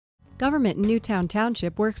Government in Newtown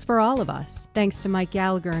Township works for all of us. Thanks to Mike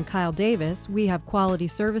Gallagher and Kyle Davis, we have quality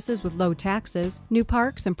services with low taxes, new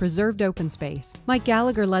parks, and preserved open space. Mike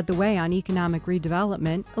Gallagher led the way on economic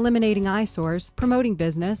redevelopment, eliminating eyesores, promoting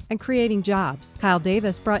business, and creating jobs. Kyle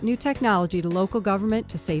Davis brought new technology to local government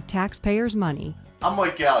to save taxpayers money. I'm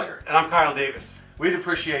Mike Gallagher. And I'm Kyle Davis. We'd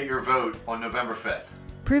appreciate your vote on November 5th.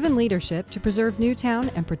 Proven leadership to preserve Newtown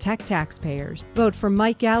and protect taxpayers. Vote for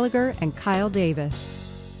Mike Gallagher and Kyle Davis.